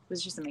had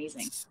was just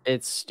amazing.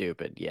 It's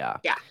stupid. Yeah.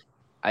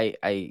 Yeah,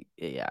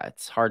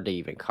 it's hard to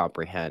even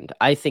comprehend.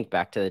 I think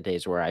back to the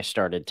days where I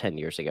started 10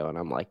 years ago, and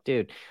I'm like,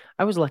 dude,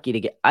 I was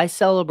lucky I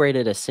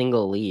celebrated a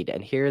single lead,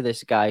 and here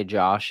this guy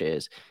Josh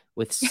is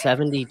with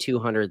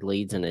 7,200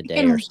 leads in a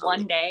day or something.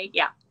 One day.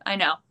 Yeah, I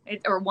know.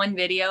 Or one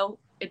video.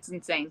 It's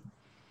insane.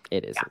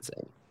 It is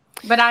insane.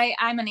 But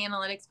I'm an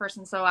analytics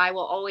person, so I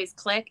will always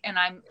click, and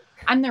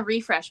I'm the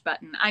refresh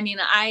button.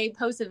 I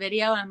post a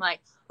video and I'm like,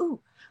 ooh,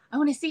 I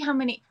want to see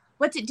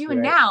what's it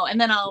doing now? And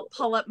then I'll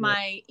pull up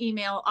my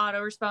email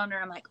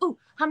autoresponder. I'm like, ooh,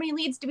 how many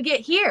leads did we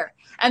get here?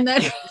 And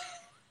then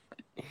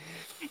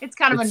It's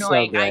kind of It's so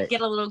annoying. I great.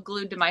 get a little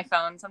glued to my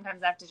phone.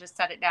 Sometimes I have to just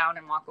set it down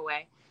and walk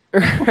away.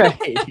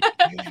 Right.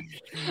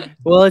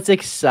 Well, it's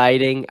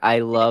exciting. I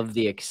love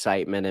the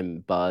excitement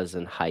and buzz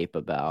and hype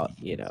about,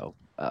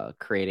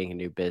 creating a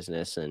new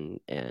business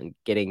and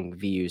getting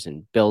views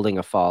and building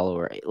a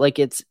follower. Like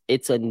it's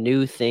a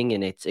new thing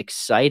and it's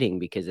exciting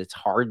because it's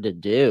hard to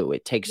do.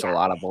 It takes a Yeah.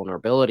 lot of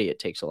vulnerability. It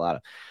takes a lot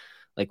of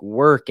like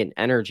work and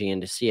energy,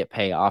 and to see it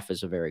pay off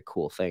is a very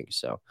cool thing.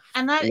 So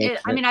And it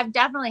makes I mean, sense. I've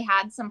definitely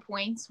had some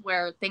points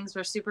where things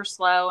were super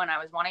slow and I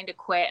was wanting to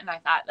quit and I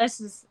thought this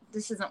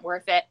isn't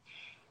worth it.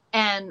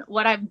 And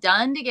what I've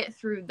done to get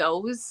through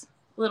those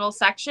little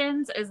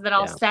sections is that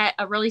I'll Yeah. set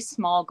a really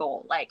small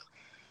goal. Like,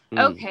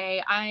 Mm.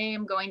 okay, I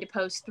am going to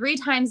post 3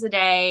 times a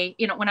day.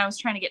 When I was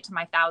trying to get to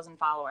my 1,000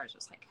 followers, I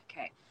was like,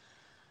 okay,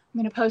 I'm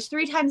going to post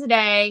 3 times a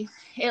day,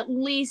 at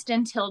least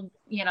until,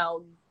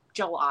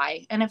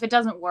 July. And if it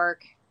doesn't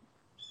work,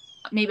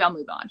 maybe I'll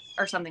move on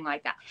or something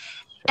like that.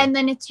 Sure. And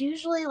then it's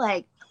usually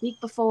like a week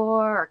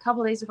before or a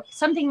couple of days before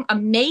something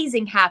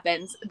amazing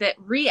happens that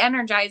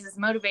re-energizes,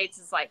 motivates.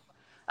 Is like,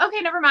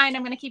 okay, never mind,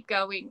 I'm going to keep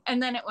going.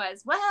 And then it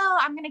was, well,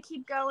 I'm going to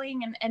keep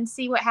going and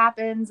see what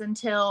happens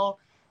until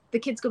the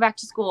kids go back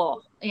to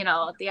school,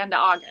 at the end of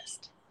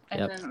August. And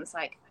Yep. then it was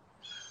like,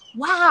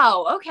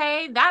 wow,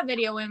 okay, that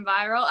video went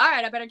viral. All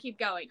right, I better keep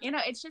going.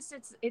 It's just,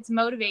 it's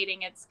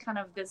motivating. It's kind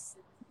of this,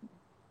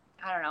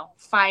 I don't know,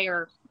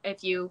 fire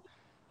if you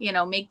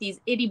make these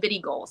itty bitty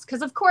goals.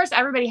 Because of course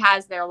everybody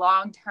has their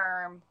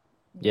long-term,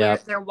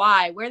 their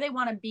why, where they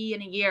want to be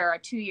in a year or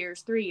 2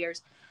 years, 3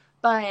 years.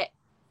 But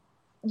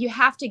you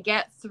have to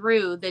get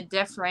through the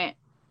different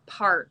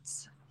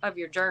parts of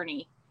your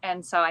journey.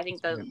 And so I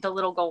think the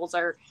little goals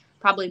are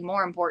probably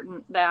more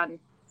important than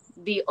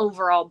the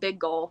overall big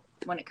goal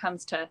when it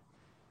comes to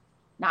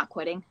not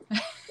quitting.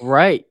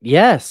 Right.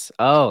 Yes.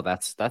 Oh,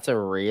 that's a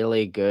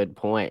really good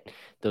point.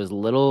 Those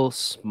little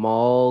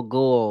small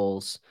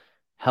goals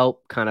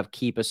help kind of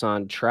keep us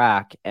on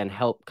track and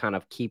help kind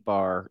of keep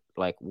our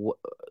like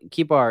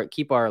keep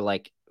our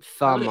like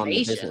thumb on the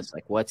Motivation. business.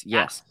 Like what's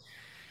Yeah. yes.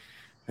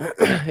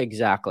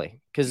 Exactly.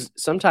 Because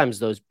sometimes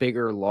those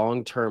bigger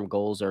long-term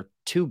goals are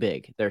too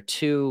big. They're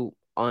too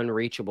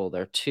unreachable.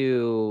 They're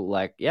too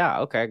like,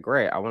 yeah, okay,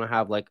 great. I want to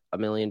have like $1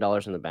 million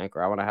in the bank,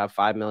 or I want to have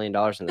 $5 million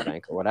in the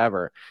bank, or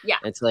whatever. Yeah.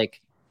 And it's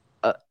like,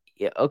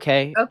 yeah,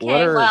 okay. What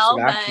Okay, are well, some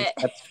action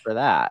steps for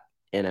that?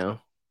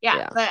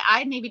 Yeah, but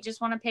I maybe just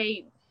want to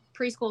pay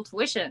preschool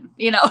tuition,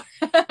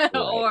 Right.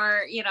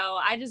 or,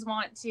 I just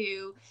want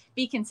to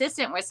be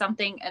consistent with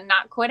something and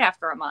not quit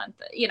after a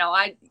month.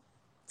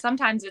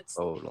 Sometimes it's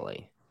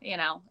Totally.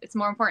 It's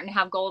more important to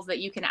have goals that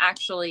you can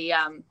actually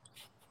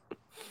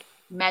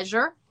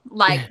measure,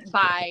 like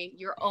by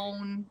your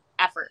own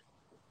effort.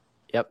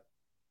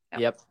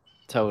 Yep.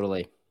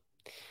 Totally.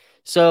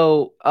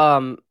 So,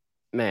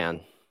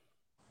 man,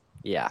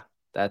 yeah,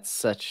 that's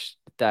such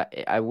that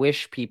I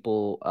wish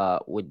people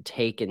would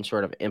take and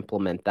sort of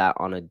implement that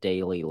on a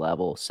daily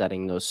level,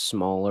 setting those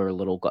smaller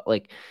little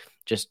like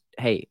just,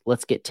 hey,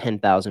 let's get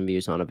 10,000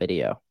 views on a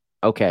video.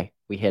 Okay,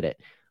 we hit it.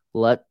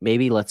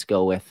 Let's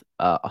go with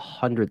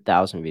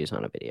 100,000 views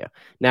on a video.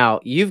 Now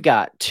you've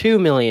got 2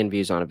 million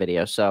views on a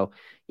video, so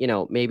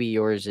maybe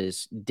yours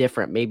is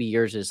different. Maybe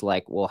yours is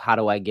like, well, how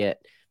do I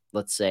get,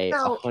 let's say,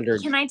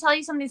 100? Can I tell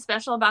you something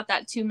special about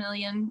that 2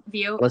 million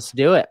view? Let's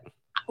do it.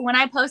 When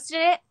I posted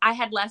it, I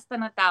had less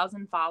than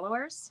 1,000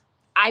 followers.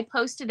 I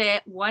posted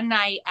it one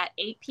night at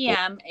 8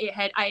 p.m. I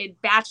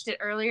had batched it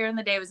earlier in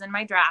the day. It was in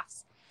my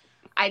drafts.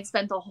 I'd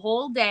spent the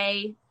whole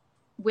day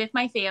with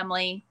my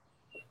family.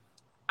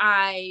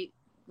 I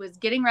was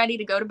getting ready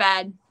to go to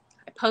bed.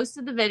 I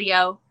posted the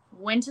video,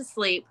 went to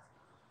sleep,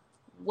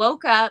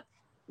 woke up.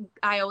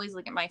 I always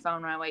look at my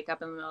phone when I wake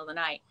up in the middle of the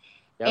night.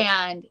 Yep.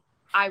 And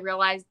I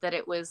realized that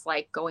it was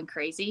like going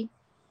crazy.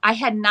 I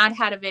had not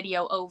had a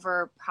video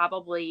over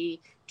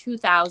probably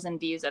 2,000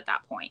 views at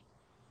that point.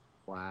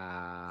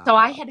 Wow. So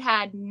I'd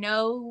had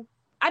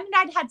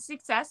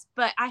success,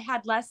 but I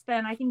had less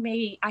than, I think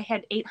maybe I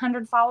had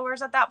 800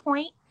 followers at that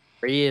point.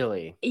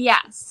 Really?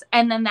 Yes.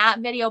 And then that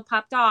video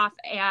popped off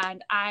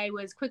and I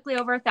was quickly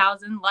over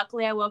 1,000.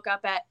 Luckily I woke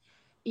up at,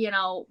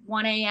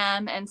 1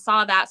 a.m. and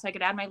saw that so I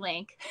could add my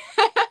link.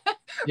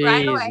 Jeez,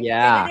 right away.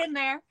 Yeah. Get it in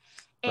there.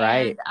 And,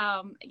 right.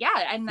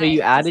 And so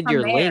you added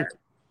your link.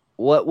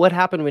 What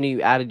happened when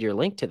you added your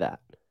link to that?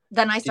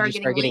 Then I started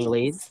getting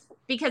leads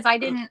because I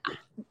didn't.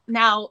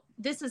 Now,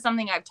 this is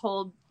something I've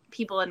told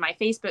people in my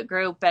Facebook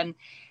group and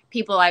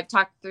people I've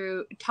talked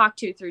to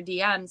through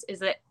DMs is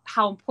that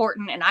how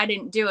important, and I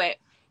didn't do it,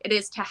 it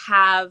is to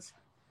have.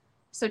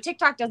 So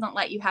TikTok doesn't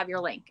let you have your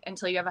link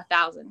until you have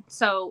 1,000.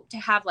 So to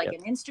have like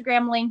an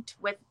Instagram linked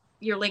with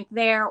your link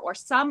there or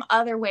some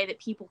other way that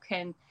people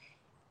can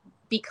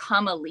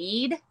become a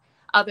lead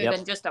other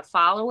than just a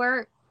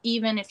follower,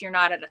 even if you're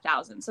not at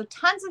 1,000. So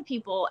tons of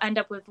people end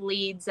up with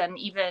leads and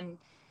even,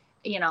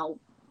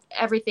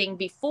 everything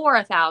before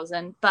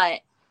 1,000,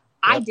 but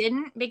I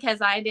didn't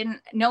because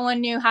no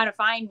one knew how to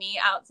find me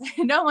outside.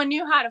 No one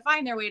knew how to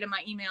find their way to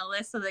my email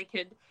list so they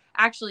could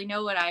actually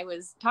know what I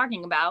was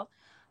talking about.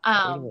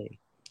 Totally.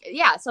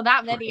 yeah, so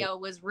that video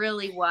was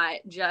really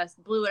what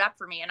just blew it up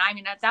for me. And I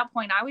mean, at that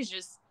point,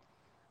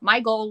 my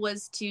goal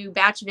was to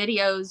batch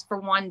videos for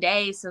one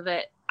day so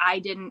that I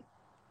didn't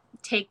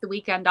take the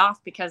weekend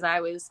off because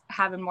I was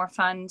having more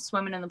fun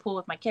swimming in the pool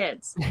with my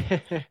kids.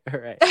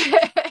 Right.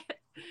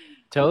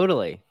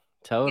 Totally.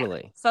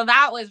 Yeah. So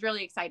that was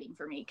really exciting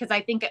for me because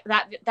I think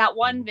that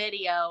one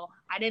video,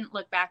 I didn't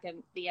look back at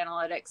the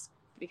analytics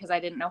because I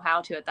didn't know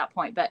how to at that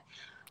point, but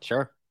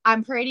sure,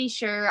 I'm pretty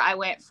sure I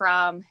went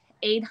from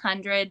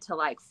 800 to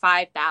like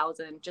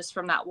 5,000 just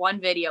from that one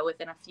video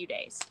within a few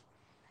days.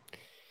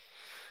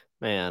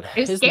 Man,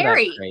 it was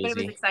scary, but it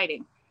was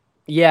exciting.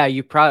 Yeah,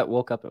 you probably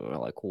woke up and were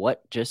like,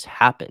 what just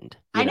happened?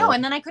 I know,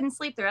 and then I couldn't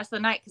sleep the rest of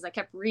the night because I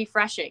kept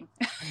refreshing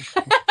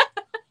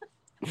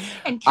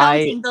and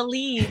counting the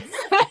leads.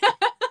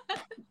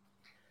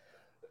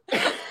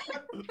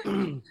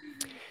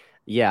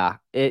 Yeah,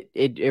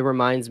 it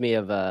reminds me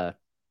of the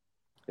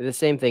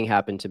same thing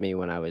happened to me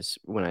when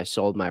I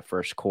sold my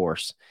first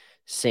course.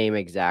 Same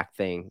exact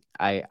thing.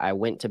 I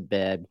went to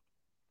bed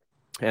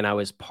and I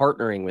was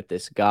partnering with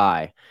this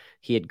guy.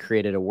 He had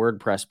created a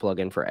WordPress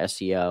plugin for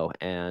SEO,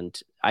 and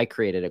I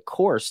created a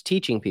course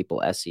teaching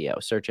people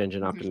SEO, search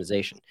engine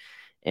optimization.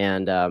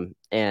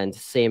 And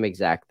same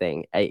exact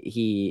thing.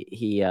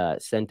 He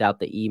sent out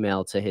the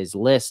email to his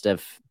list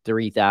of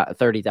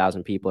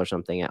 30,000 people or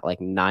something at like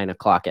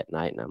 9:00 at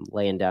night, and I'm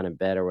laying down in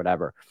bed or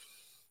whatever.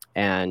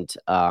 And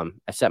I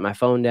set my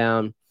phone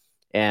down,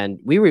 and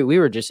we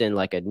were just in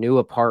like a new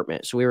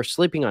apartment, so we were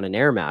sleeping on an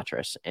air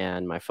mattress,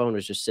 and my phone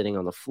was just sitting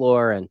on the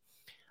floor, and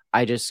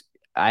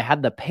I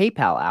had the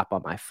PayPal app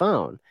on my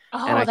phone,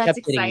 and I kept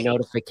getting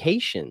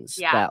notifications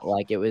that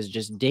like it was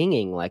just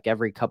dinging like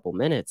every couple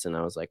minutes, and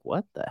I was like,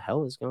 "What the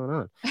hell is going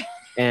on?"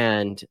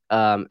 and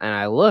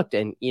I looked,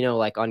 and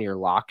like on your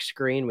lock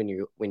screen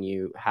when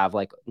you have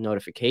like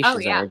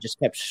notifications, and I just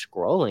kept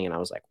scrolling, and I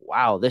was like,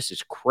 "Wow, this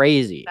is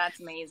crazy." That's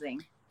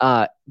amazing.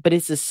 But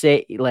it's the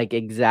same, like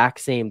exact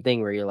same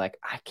thing where you're like,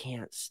 I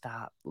can't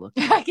stop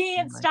looking. I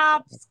can't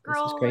stop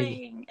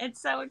scrolling.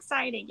 It's so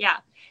exciting. Yeah.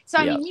 So,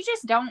 I mean, you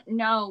just don't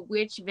know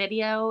which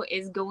video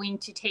is going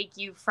to take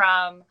you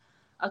from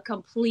a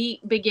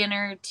complete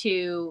beginner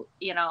to,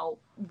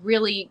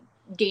 really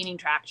gaining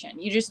traction.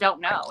 You just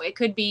don't know. It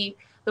could be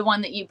the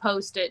one that you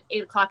post at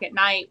 8:00 at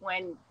night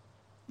when,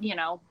 you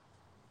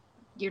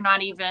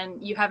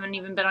haven't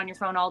even been on your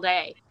phone all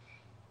day.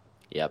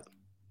 Yep.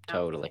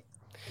 Totally.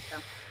 So.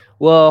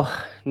 Well,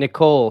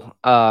 Nicole,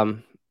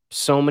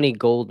 so many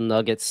gold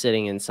nuggets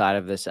sitting inside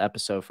of this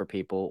episode for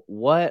people.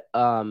 What,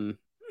 for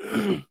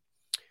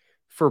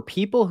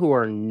people who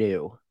are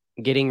new,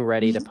 getting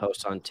ready to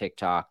post on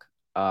TikTok,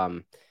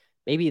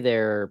 maybe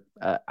they're,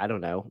 I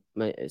don't know,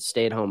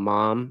 stay-at-home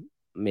mom,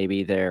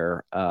 maybe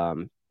they're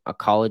a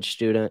college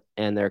student,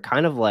 and they're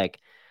kind of like,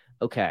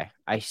 okay,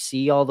 I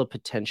see all the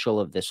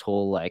potential of this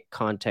whole like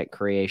content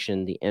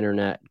creation, the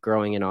internet,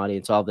 growing an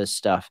audience, all this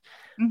stuff.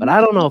 But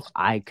I don't know if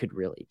I could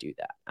really do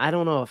that. I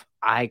don't know if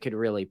I could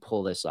really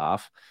pull this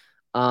off.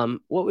 What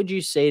would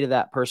you say to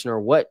that person, or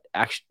what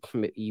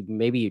actually,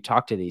 maybe you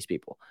talk to these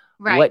people,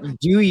 right? What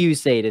do you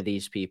say to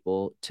these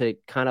people to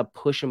kind of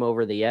push them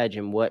over the edge?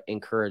 And what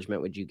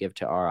encouragement would you give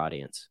to our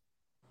audience?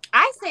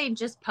 I say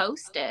just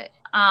post it.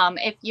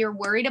 If you're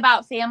worried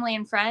about family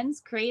and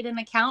friends, create an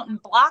account and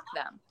block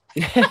them.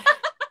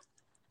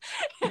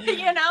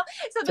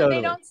 So that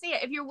they don't see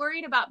it. If you're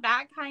worried about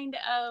that kind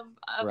of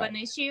an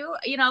issue,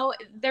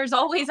 there's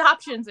always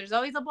options. There's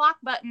always a block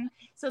button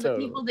so the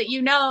people that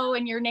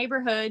in your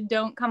neighborhood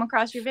don't come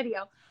across your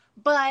video.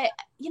 But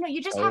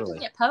you just have to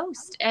hit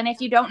post. And if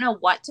you don't know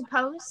what to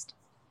post,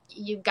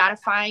 you've got to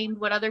find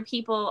what other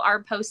people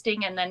are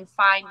posting and then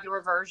find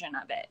your version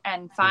of it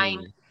and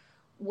find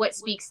what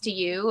speaks to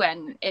you.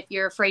 And if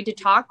you're afraid to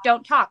talk,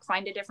 don't talk.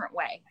 Find a different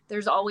way.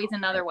 There's always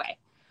another way.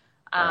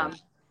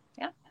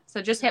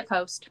 So just hit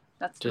post.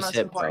 That's the most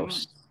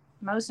important.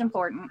 Most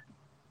important.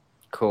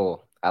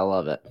 Cool. I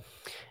love it.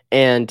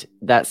 And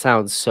that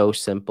sounds so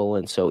simple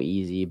and so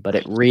easy, but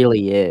it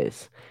really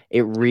is.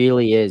 It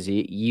really is.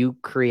 You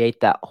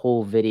create that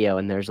whole video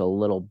and there's a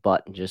little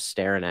button just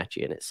staring at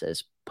you and it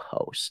says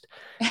post.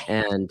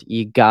 And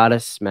you got to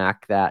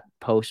smack that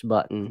post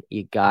button.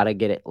 You got to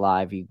get it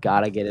live. You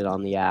got to get it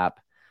on the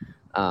app.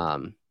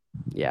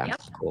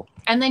 Cool.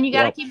 And then you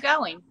got to keep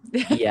going.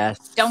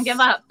 Yes. Don't give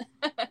up.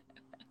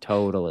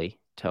 Totally.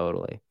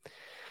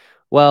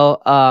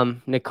 Well,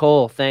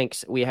 Nicole,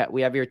 thanks. We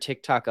have your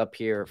TikTok up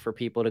here for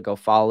people to go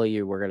follow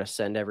you. We're going to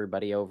send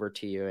everybody over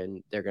to you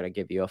and they're going to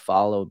give you a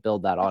follow,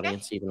 build that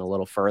audience even a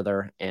little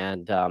further.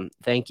 And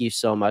thank you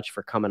so much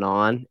for coming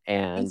on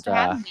and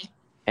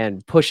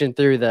pushing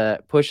through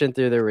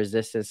the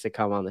resistance to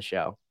come on the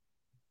show.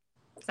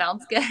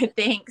 Sounds good.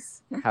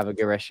 Thanks. Have a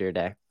good rest of your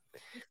day.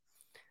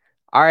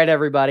 All right,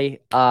 everybody.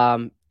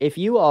 If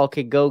you all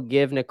could go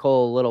give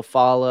Nicole a little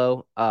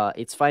follow,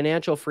 it's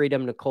Financial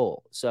Freedom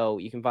Nicole. So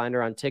you can find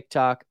her on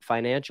TikTok,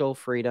 Financial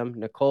Freedom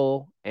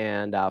Nicole,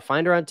 and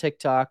find her on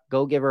TikTok.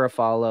 Go give her a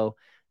follow.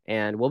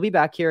 And we'll be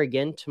back here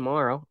again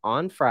tomorrow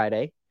on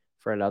Friday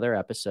for another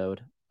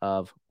episode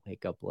of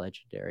Wake up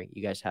legendary.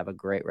 You guys have a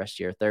great rest of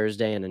your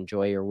Thursday and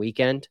enjoy your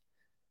weekend.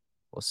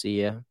 We'll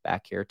see you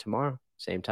back here tomorrow. Same time.